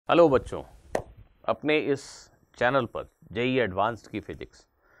Hello बच्चों, अपने इस चैनल पर जेईई एडवांस्ड की फिजिक्स,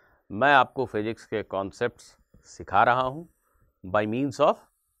 मैं आपको फिजिक्स के कॉन्सेप्ट्स सिखा रहा हूं बाय मींस ऑफ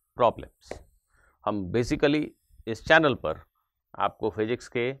प्रॉब्लम्स। हम बेसिकली इस चैनल पर आपको फिजिक्स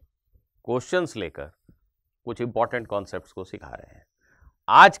के क्वेश्चंस लेकर कुछ इंपॉर्टेंट कॉन्सेप्ट्स को सिखा रहे हैं।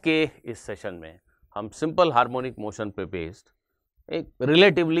 आज के इस सेशन में हम सिंपल हार्मोनिक मोशन पे बेस्ड एक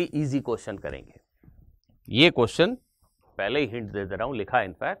रिलेटिवली इजी क्वेश्चन करेंगे। ये क्वेश्चन पहले ही हिंट दे रहा हूं, लिखा है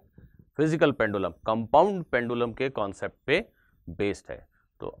in fact, physical pendulum, compound pendulum के कॉन्सेप्ट पे बेस्ड है।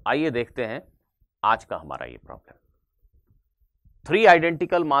 तो आइए देखते हैं आज का हमारा ये problem. 3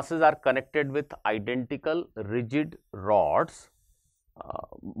 identical masses are connected with identical rigid rods,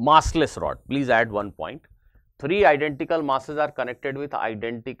 massless rod. Please add one point. 3 identical masses are connected with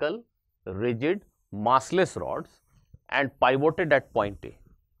identical rigid massless rods and pivoted at point A.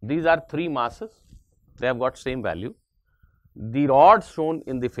 These are 3 masses. They have got same value. The rods shown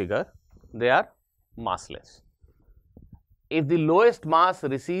in the figure, they are massless. If the lowest mass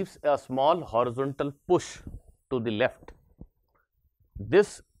receives a small horizontal push to the left,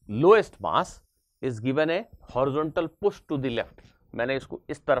 this lowest mass is given a horizontal push to the left. मैंने इसको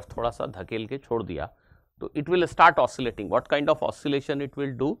इस तरफ थोड़ा सा धकेल के छोड़ दिया, तो it will start oscillating. What kind of oscillation it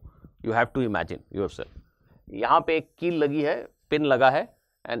will do? You have to imagine yourself. यहाँ पे एक कील लगी है, पिन लगा है,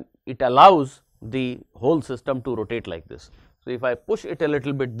 and it allows the whole system to rotate like this. So if I push it a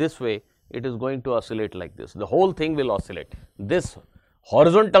little bit this way, it is going to oscillate like this. The whole thing will oscillate. This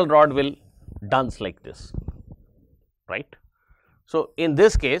horizontal rod will dance like this, right? So in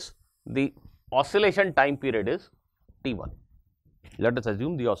this case, the oscillation time period is T1. Let us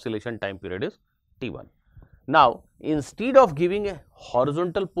assume the oscillation time period is T1. Now, instead of giving a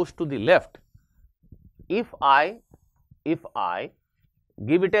horizontal push to the left, if I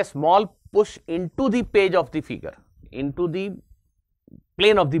give it a small push into the page of the figure, into the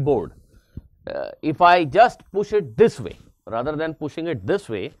plane of the board, if I just push it this way, rather than pushing it this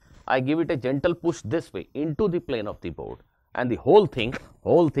way, I give it a gentle push this way into the plane of the board, and the whole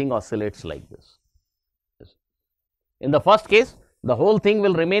thing oscillates like this. In the first case, the whole thing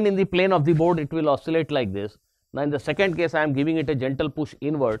will remain in the plane of the board, it will oscillate like this. Now in the second case, I am giving it a gentle push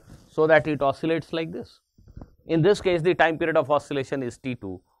inward so that it oscillates like this. In this case, the time period of oscillation is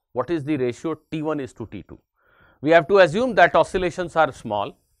T2. What is the ratio? T1 is to T2. We have to assume that oscillations are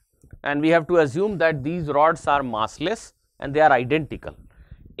small, and we have to assume that these rods are massless and they are identical.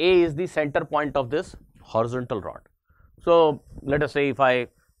 A is the center point of this horizontal rod. So let us say if I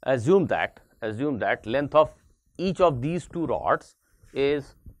assume that length of each of these 2 rods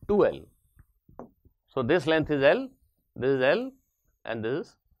is 2L. So this length is L, this is L, and this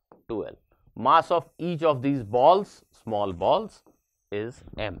is 2L. Mass of each of these balls, small balls, is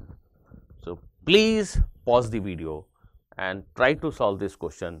M. So please pause the video and try to solve this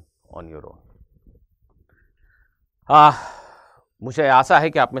question on your own. मुझे आशा है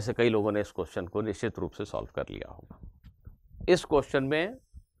कि आप में से कई लोगों ने इस क्वेश्चन को निश्चित रूप से सॉल्व कर लिया होगा। इस क्वेश्चन में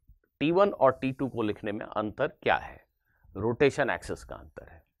T1 और T2 को लिखने में अंतर क्या है? रोटेशन एक्सिस का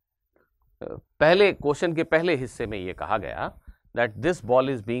अंतर है। पहले क्वेश्चन के पहले हिस्से में यह कहा गया that this ball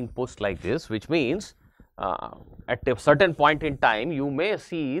is being pushed like this, which means at a certain point in time you may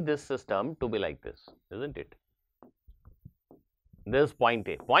see this system to be like this, isn't it? This point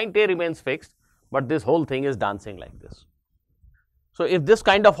A. Point A remains fixed, but this whole thing is dancing like this. So if this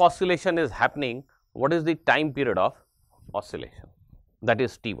kind of oscillation is happening, what is the time period of oscillation? That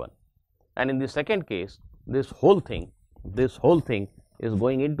is T1. And in the second case, this whole thing is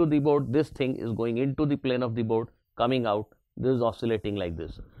going into the board, this thing is going into the plane of the board, coming out, this is oscillating like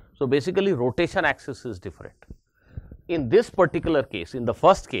this. So basically rotation axis is different. In this particular case, in the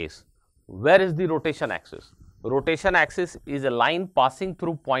first case, where is the rotation axis? Rotation axis is a line passing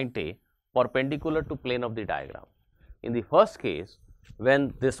through point A perpendicular to plane of the diagram. In the first case,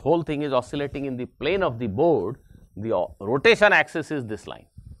 when this whole thing is oscillating in the plane of the board, the rotation axis is this line,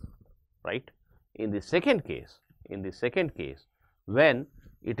 right? In the second case, when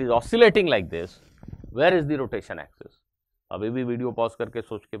it is oscillating like this, where is the rotation axis? अभी भी video pause करके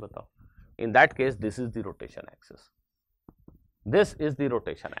सोच के बताओ. In that case, this is the rotation axis. This is the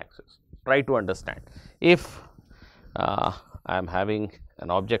rotation axis. Try to understand. If I am having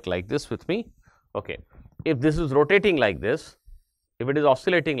an object like this with me, okay. If this is rotating like this, if it is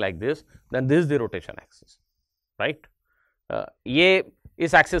oscillating like this, then this is the rotation axis, right? ये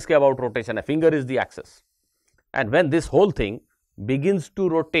इस axis के about rotation है. Finger is the axis. And when this whole thing begins to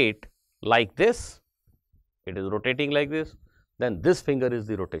rotate like this, it is rotating like this, then this finger is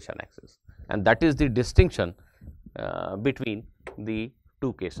the rotation axis, and that is the distinction between the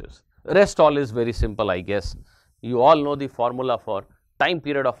 2 cases. Rest all is very simple, I guess. You all know the formula for time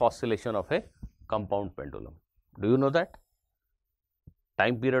period of oscillation of a compound pendulum. Do you know that?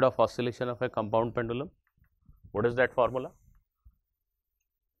 Time period of oscillation of a compound pendulum. What is that formula?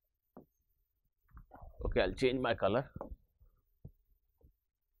 Okay, I'll change my color.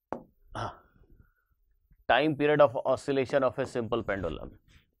 Time period of oscillation of a simple pendulum.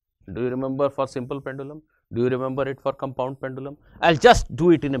 Do you remember for simple pendulum? Do you remember it for compound pendulum? I'll just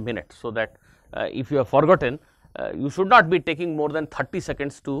do it in a minute, so that if you have forgotten, you should not be taking more than 30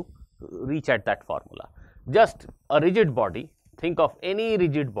 seconds to reach at that formula. Just a rigid body, think of any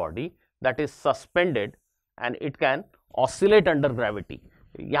rigid body that is suspended and it can oscillate under gravity.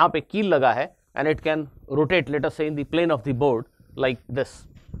 यहाँ पे कील लगा है and it can rotate, let us say, in the plane of the board like this.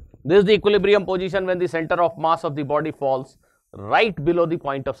 This is the equilibrium position when the center of mass of the body falls right below the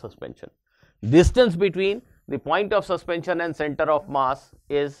point of suspension. Distance between the point of suspension and center of mass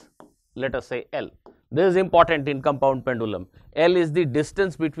is, let us say, L. This is important in compound pendulum. L is the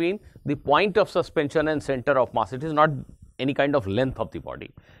distance between the point of suspension and center of mass. It is not any kind of length of the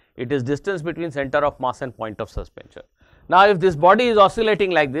body. It is distance between center of mass and point of suspension. Now, if this body is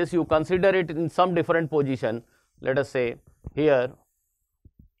oscillating like this, you consider it in some different position. Let us say here,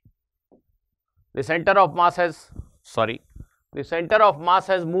 the center of mass has,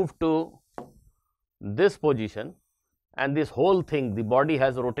 moved to this position, and this whole thing, the body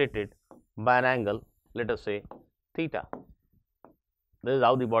has rotated by an angle, let us say theta. This is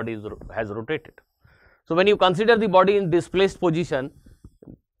how the body has rotated. So, when you consider the body in displaced position,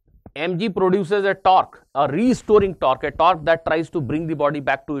 mg produces a torque, a restoring torque, a torque that tries to bring the body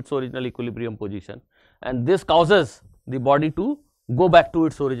back to its original equilibrium position, and this causes the body to go back to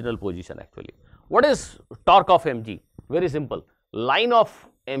its original position actually. What is torque of mg? Very simple. Line of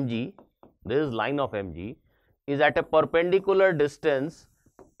mg, this is line of mg, is at a perpendicular distance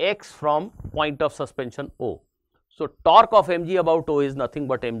x from point of suspension O. So, torque of mg about O is nothing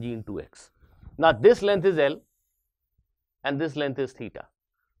but mg into x. Now, this length is L and this length is theta.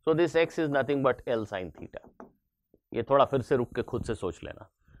 So, this x is nothing but L sin theta. ये थोड़ा फिर से रुक के खुद से सोच लेना.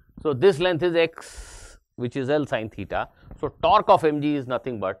 So, this length is x, which is L sin theta. So, torque of mg is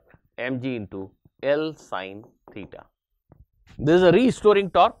nothing but mg into L sin theta. This is a restoring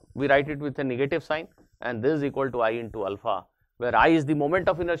torque. We write it with a negative sign, and this is equal to I into alpha, where I is the moment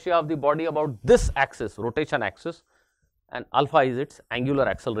of inertia of the body about this axis, rotation axis, and alpha is its angular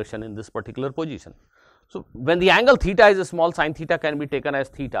acceleration in this particular position. So, when the angle theta is small, sin theta can be taken as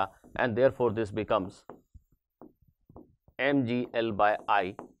theta, and therefore, this becomes mg L by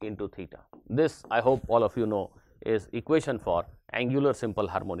I into theta. This, I hope all of you know, is equation for angular simple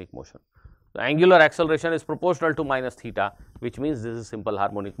harmonic motion. The angular acceleration is proportional to minus theta, which means this is simple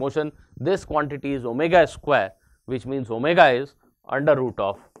harmonic motion. This quantity is omega square, which means omega is under root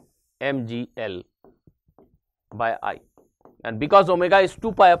of mg L by I. And because omega is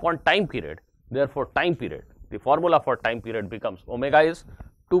 2 pi upon time period, therefore, time period, the formula for time period becomes omega is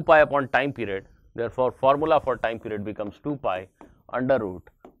 2 pi upon time period, therefore, formula for time period becomes 2 pi under root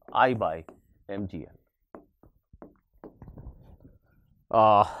I by mg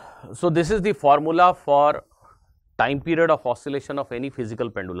L. So, this is the formula for time period of oscillation of any physical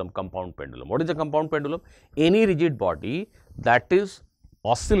pendulum, compound pendulum. What is a compound pendulum? Any rigid body that is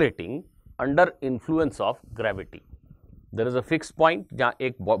oscillating under influence of gravity. There is a fixed point जहाँ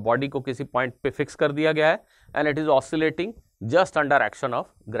एक body को किसी point पे fix कर दिया गया है, and it is oscillating just under action of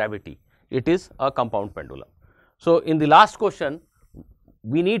gravity. It is a compound pendulum. So, in the last question,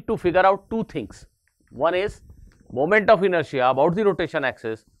 we need to figure out two things. One is moment of inertia about the rotation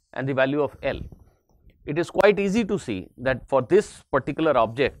axis and the value of L. It is quite easy to see that for this particular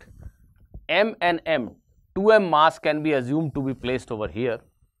object, m and m, 2m mass can be assumed to be placed over here.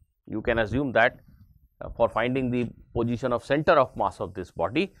 You can assume that for finding the position of center of mass of this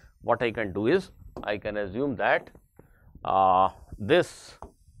body, what I can do is, I can assume that this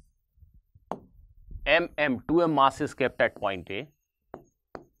mm, 2m mass is kept at point A,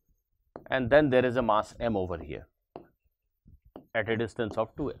 and then there is a mass m over here at a distance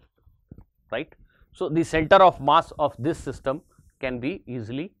of 2L, right. So, the center of mass of this system can be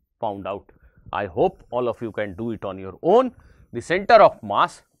easily found out. I hope all of you can do it on your own. The center of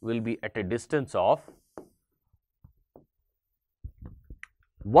mass will be at a distance of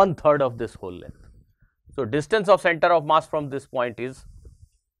 1/3 of this whole length. So, distance of center of mass from this point is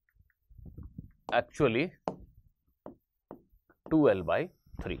actually 2L by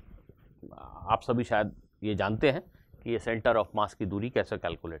 3. आप सभी शायद ये जानते हैं कि ये centre of mass की दूरी कैसे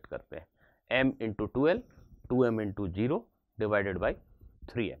कैलकुलेट करते हैं, m into 2L, 2m into 0 divided by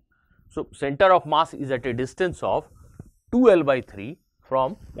 3m. So, center of mass is at a distance of 2L by 3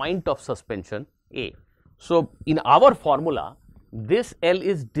 from point of suspension A. So, in our formula, this L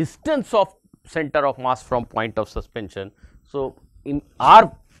is distance of center of mass from point of suspension. So in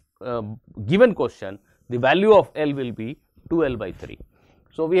our given question, the value of L will be 2L by 3.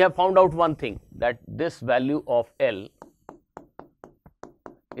 So we have found out one thing, that this value of L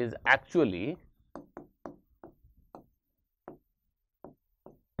is actually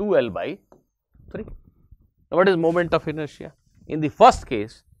 2L by 3. Now what is moment of inertia? In the first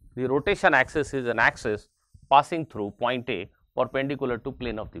case, the rotation axis is an axis passing through point A perpendicular to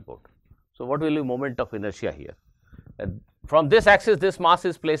plane of the board. So what will be moment of inertia here? From this axis, this mass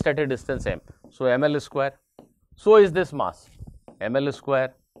is placed at a distance m. So ml square. So is this mass, ml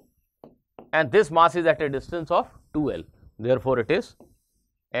square, and this mass is at a distance of 2L. Therefore it is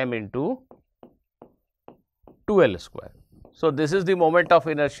m into 2L square. So this is the moment of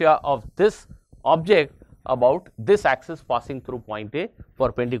inertia of this object about this axis passing through point A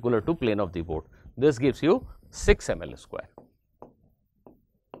perpendicular to plane of the board. This gives you 6 ml square.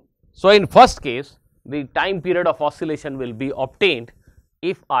 So in first case, the time period of oscillation will be obtained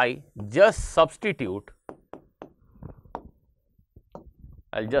if I just substitute.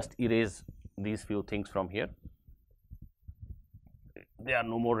 I'll just erase these few things from here. They are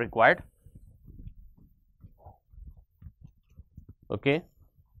no more required. Okay.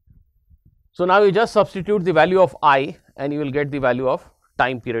 So now you just substitute the value of I and you will get the value of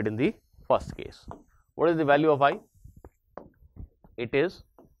time period in the first case. What is the value of I? It is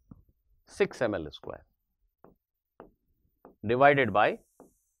 6 ml square divided by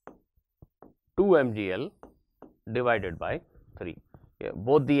 2 mgl divided by 3.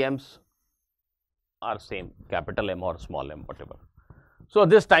 Both the m's are same, capital M or small m, whatever. So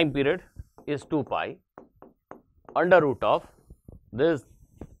this time period is 2 pi under root of this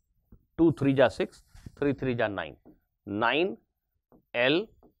 2 3 ja 6, 3 3 ja 9, 9 L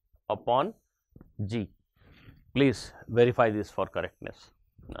upon G. Please verify this for correctness.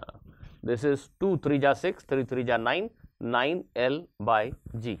 This is 2 3 ja 6, 3 3 ja 9, 9 L by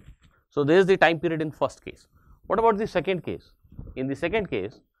G. So this is the time period in first case. What about the second case? In the second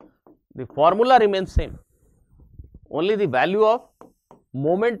case, the formula remains same. Only the value of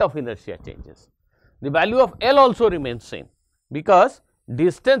moment of inertia changes. The value of L also remains same because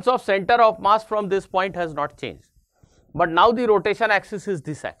distance of center of mass from this point has not changed. But now the rotation axis is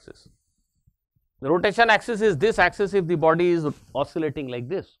this axis. The rotation axis is this axis if the body is oscillating like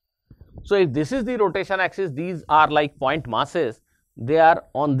this. So if this is the rotation axis, these are like point masses, they are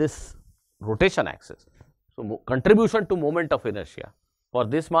on this rotation axis. So contribution to moment of inertia for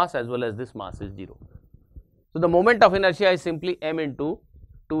this mass as well as this mass is 0. So the moment of inertia is simply m into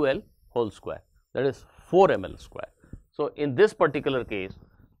 2L whole square, that is 4 ml square. So in this particular case,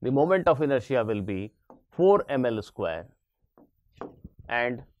 the moment of inertia will be 4 ml square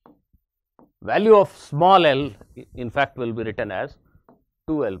and value of small l in fact will be written as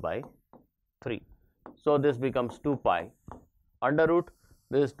 2L by 3. So this becomes 2 pi under root,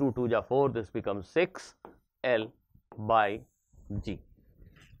 this 2 2 ja 4, this becomes 6 L by G.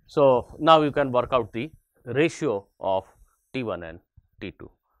 So now you can work out the ratio of T1 and T2.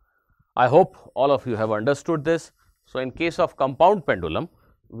 I hope all of you have understood this. So in case of compound pendulum,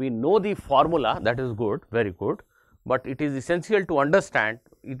 we know the formula, that is good, very good, but it is essential to understand,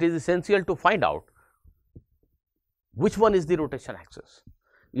 it is essential to find out which one is the rotation axis.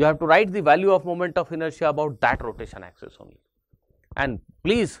 You have to write the value of moment of inertia about that rotation axis only. And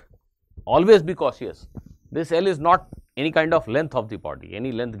please always be cautious. This L is not any kind of length of the body,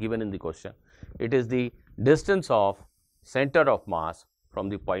 any length given in the question. It is the distance of center of mass from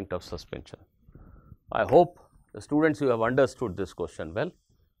the point of suspension. I hope the students you have understood this question well.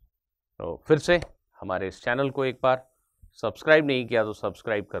 तो फिर से हमारे इस channel को एक बार subscribe नहीं किया तो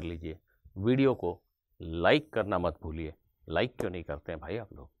सब्सक्राइब कर लीजिए, वीडियो को लाइक करना मत भूलिए। लाइक क्यों नहीं करते हैं भाई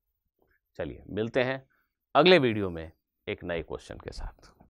आप लोग? चलिए मिलते हैं अगले वीडियो में एक नए क्वेश्चन के साथ।